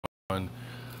And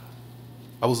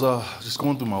I was just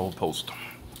going through my old post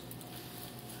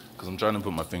because I'm trying to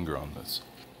put my finger on this.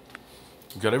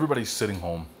 You got everybody sitting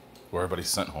home, or everybody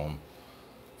sent home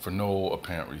for no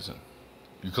apparent reason.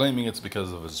 You're claiming it's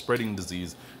because of a spreading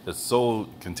disease that's so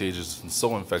contagious and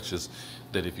so infectious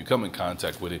that if you come in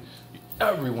contact with it,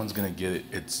 everyone's gonna get it.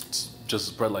 It's just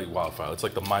spread like wildfire. It's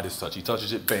like the Midas touch. He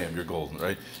touches it, bam, you're golden,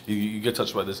 right? You get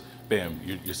touched by this, bam,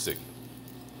 you're sick.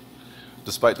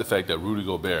 Despite the fact that Rudy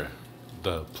Gobert,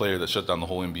 the player that shut down the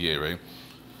whole NBA, right,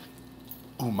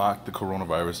 who mocked the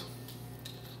coronavirus,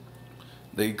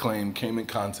 they claim came in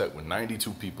contact with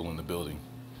 92 people in the building.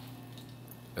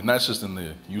 And that's just in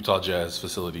the Utah Jazz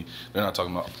facility. They're not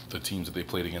talking about the teams that they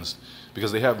played against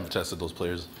because they haven't tested those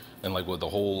players. And like with the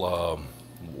whole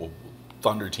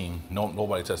Thunder team,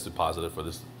 nobody tested positive for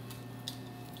this.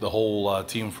 The whole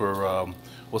team for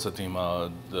what's that team?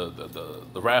 The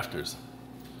Raptors.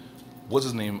 What's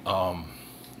his name?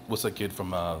 What's that kid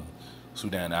from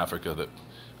Sudan, Africa? That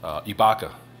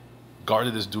Ibaka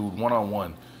guarded this dude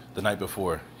one-on-one the night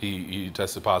before he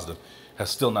tested positive. Has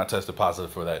still not tested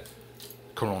positive for that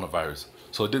coronavirus.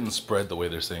 So it didn't spread the way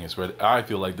they're saying it spread. I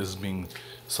feel like this is being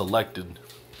selected,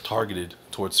 targeted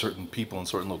towards certain people in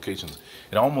certain locations.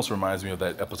 It almost reminds me of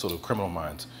that episode of Criminal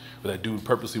Minds where that dude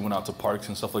purposely went out to parks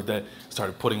and stuff like that,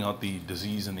 started putting out the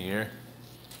disease in the air,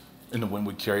 and the wind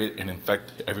would carry it and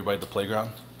infect everybody at the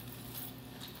playground.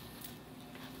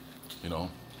 You know,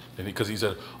 and because he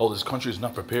said, oh, this country is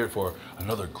not prepared for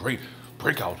another great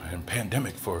breakout and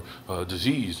pandemic for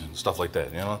disease and stuff like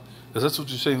that, you know? Because that's what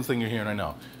you're saying, the thing you're hearing right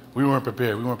now. We weren't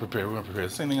prepared, we weren't prepared, we weren't prepared.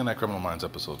 Same thing in that Criminal Minds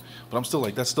episode. But I'm still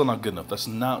like, that's still not good enough. That's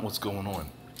not what's going on.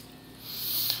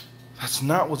 That's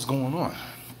not what's going on.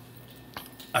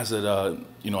 I said,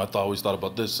 you know, always thought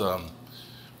about this.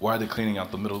 Why are they cleaning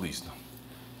out the Middle East?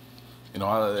 You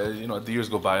know, as the years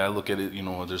go by, I look at it, you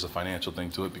know, there's a financial thing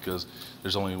to it because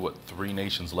there's only, 3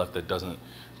 nations left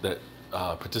that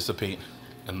participate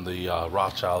in the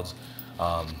Rothschilds,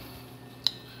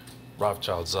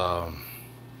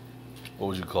 what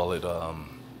would you call it,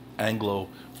 Anglo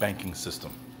banking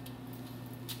system,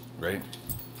 right?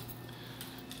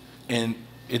 And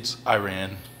it's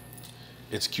Iran,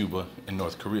 it's Cuba, and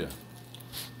North Korea,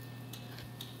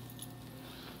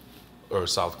 or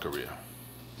South Korea.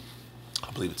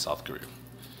 I believe it's South Korea.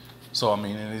 So, I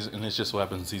mean, and it's just what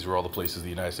happens, these are all the places the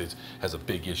United States has a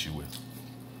big issue with.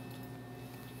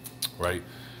 Right?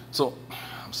 So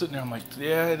I'm sitting there, I'm like,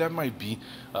 yeah, that might be,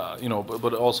 you know,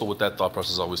 but also with that thought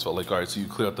process, I always felt like, all right, so you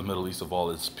clear out the Middle East of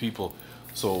all its people.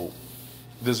 So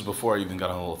this is before I even got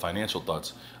on all the financial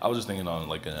thoughts. I was just thinking on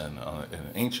like an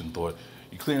ancient thought.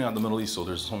 You're clearing out the Middle East so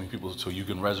there's so many people so you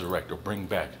can resurrect or bring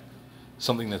back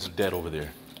something that's dead over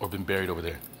there or been buried over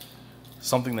there.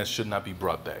 Something that should not be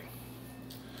brought back.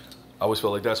 I always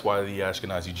felt like that's why the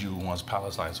Ashkenazi Jew wants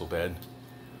Palestine so bad.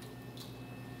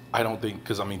 I don't think,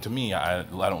 because I mean, to me, I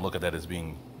don't look at that as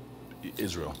being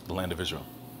Israel, the land of Israel.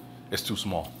 It's too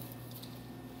small.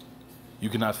 You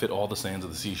cannot fit all the sands of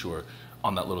the seashore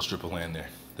on that little strip of land there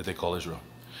that they call Israel.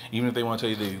 Even if they want to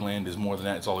tell you the land is more than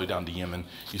that, it's all the way down to Yemen.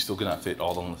 You still cannot fit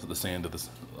all the sand of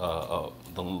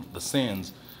the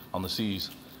sands on the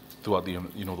seas throughout the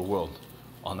the world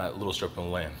on that little strip of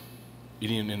land.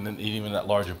 Even that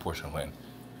larger portion of land.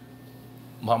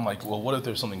 I'm like, well, what if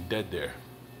there's something dead there?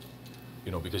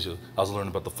 You know, because I was learning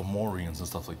about the Fomorians and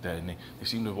stuff like that, and they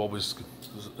seem to always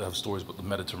have stories about the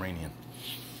Mediterranean,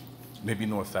 maybe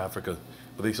North Africa,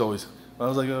 but I was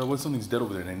like, what if something's dead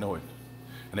over there and they know it,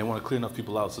 and they want to clear enough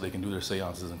people out so they can do their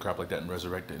seances and crap like that and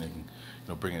resurrect it and they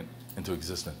can, bring it into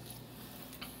existence.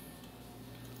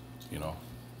 You know,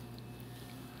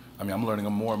 I mean, I'm learning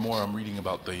more and more. I'm reading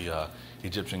about the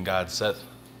Egyptian god Seth,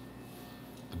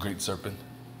 the great serpent,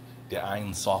 the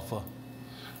Ein Sofa.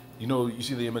 You know, you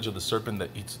see the image of the serpent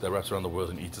that wraps around the world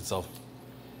and eats itself?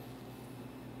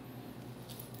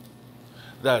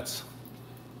 That's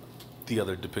the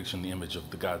other depiction, the image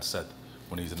of the god Seth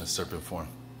when he's in his serpent form.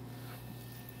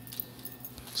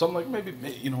 So I'm like,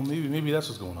 maybe that's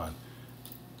what's going on.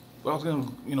 But I was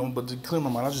gonna, but to clear my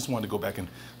mind, I just wanted to go back and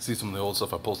see some of the old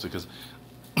stuff I posted because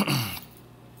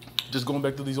just going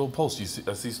back to these old posts,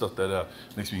 I see stuff that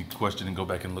makes me question and go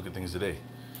back and look at things today.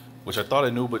 Which I thought I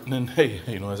knew, but then, hey,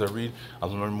 as I read, I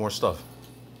learn more stuff.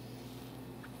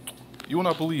 You will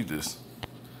not believe this.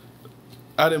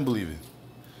 I didn't believe it,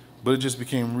 but it just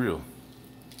became real.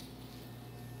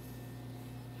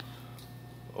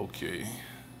 Okay.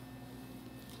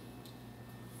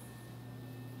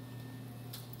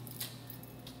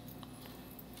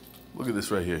 Look at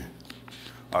this right here.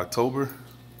 October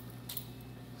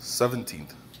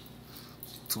 17th,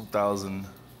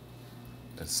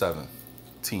 2007.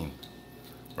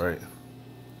 right?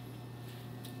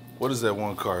 What is that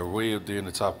one card way up there in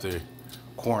the top there?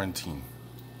 Quarantine.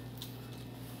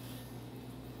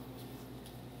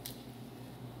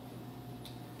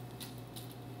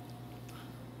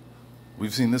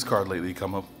 We've seen this card lately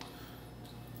come up.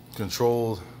 The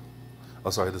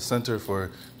Center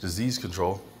for Disease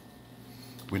Control.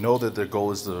 We know that their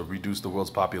goal is to reduce the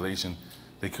world's population.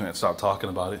 They can't stop talking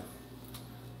about it.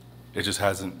 It just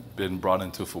hasn't been brought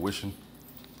into fruition.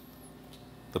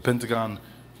 The Pentagon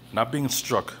not being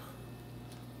struck,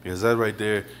 because that right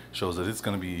there shows that it's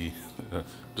going to be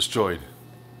destroyed.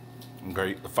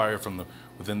 Right, the fire from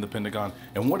within the Pentagon.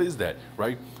 And what is that,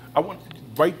 right?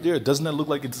 Right there. Doesn't that look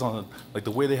like it's on like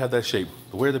the way they have that shape,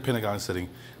 the way the Pentagon is sitting,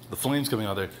 the flames coming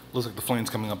out there? Looks like the flames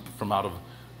coming up from out of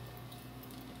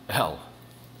hell.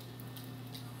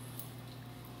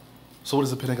 So what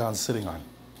is the Pentagon sitting on?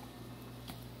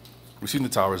 We've seen the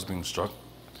towers being struck,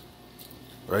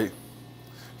 right?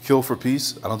 Kill for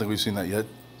peace. I don't think we've seen that yet.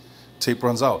 Tape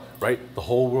runs out, right? The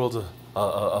whole world's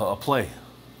a play.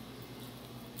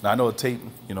 Now I know a tape,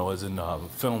 is in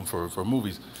film for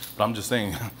movies, but I'm just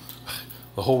saying,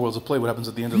 the whole world's a play. What happens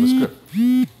at the end of the script?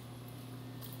 You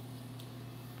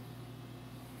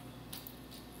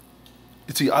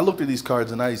see, I looked at these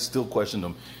cards and I still questioned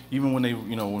them, even when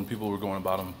when people were going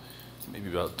about them, maybe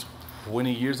about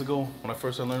 20 years ago, when I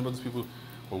first started learning about this. People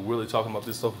were really talking about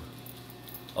this stuff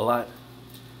a lot.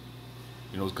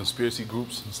 Conspiracy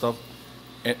groups and stuff,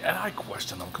 and I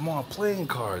question them. Come on, playing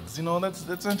cards.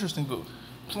 That's interesting, but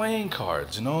playing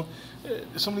cards.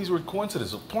 Some of these were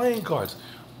coincidences. Playing cards,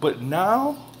 but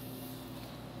now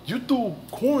you do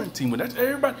quarantine when that's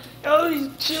everybody. All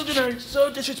these children are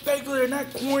so disrespectful. They're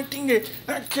not quarantined. They're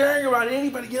not caring about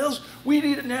anybody else. We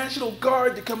need a National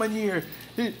Guard to come in here.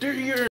 They're here.